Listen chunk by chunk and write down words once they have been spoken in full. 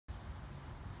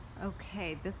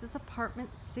Okay, this is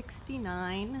apartment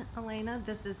 69, Elena.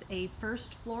 This is a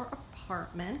first floor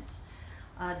apartment,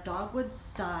 Dogwood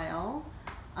style.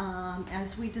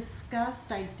 As we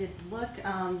discussed, I did look,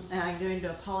 and I'm going to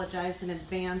apologize in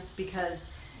advance because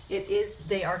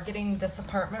they are getting this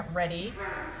apartment ready.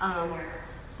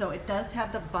 So it does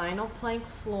have the vinyl plank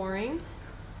flooring.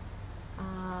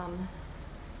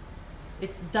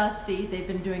 It's dusty. They've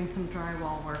been doing some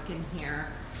drywall work in here.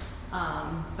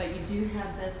 But you do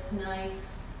have this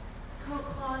nice coat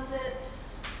closet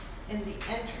in the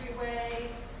entryway.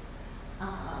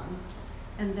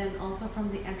 And then also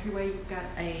from the entryway, you've got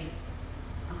a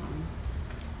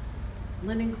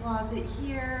linen closet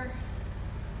here.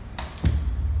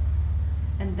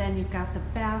 And then you've got the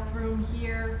bathroom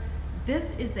here.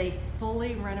 This is a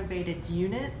fully renovated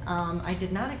unit. I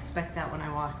did not expect that when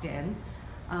I walked in.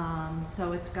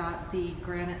 So it's got the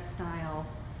granite style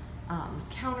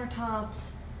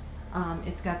countertops.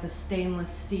 It's got the stainless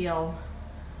steel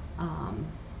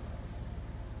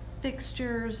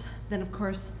fixtures. Then of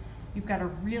course you've got a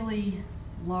really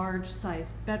large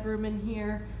sized bedroom in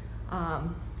here.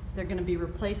 They're going to be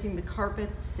replacing the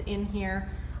carpets in here,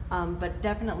 but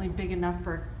definitely big enough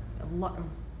for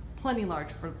plenty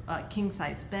large for a king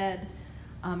size bed.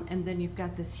 And then you've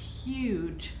got this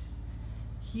huge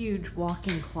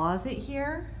walk-in closet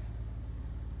here.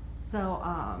 So,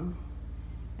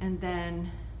 and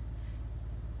then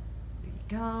there you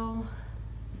go.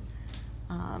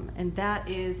 And that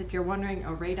is, if you're wondering,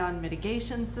 a radon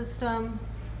mitigation system.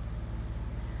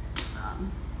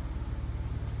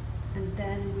 And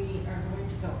then we are going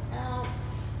to go out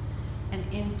and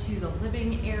into the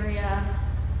living area.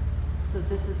 So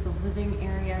this is the living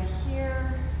area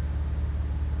here,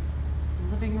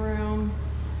 the living room,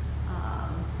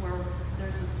 where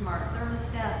there's a smart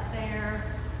thermostat there.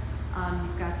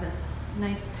 You've got this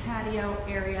nice patio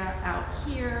area out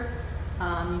here.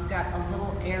 You've got a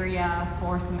little area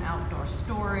for some outdoor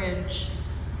storage.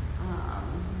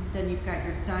 Then you've got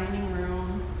your dining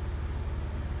room.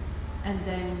 And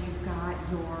then you've got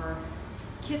your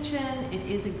kitchen. It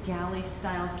is a galley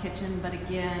style kitchen, but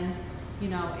again, you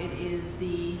know, it is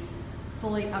the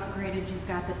fully upgraded. You've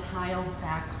got the tile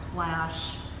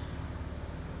backsplash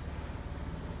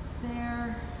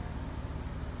there.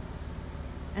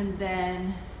 And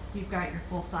then you've got your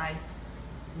full-size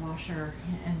washer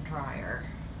and dryer.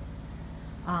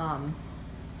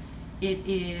 It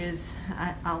is,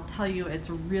 I'll tell you, it's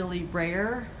really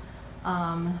rare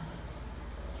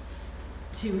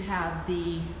to have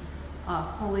the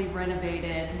fully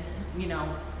renovated, you know,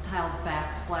 tiled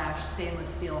backsplash stainless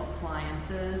steel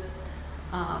appliances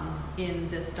in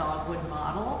this Dogwood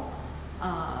model.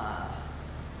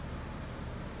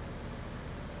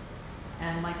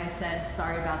 And like I said,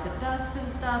 sorry about the dust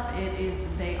and stuff.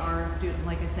 They are doing,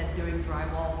 like I said, doing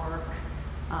drywall work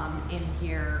in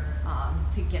here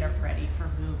to get it ready for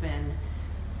move-in.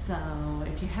 So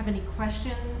if you have any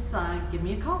questions, give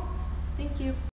me a call. Thank you.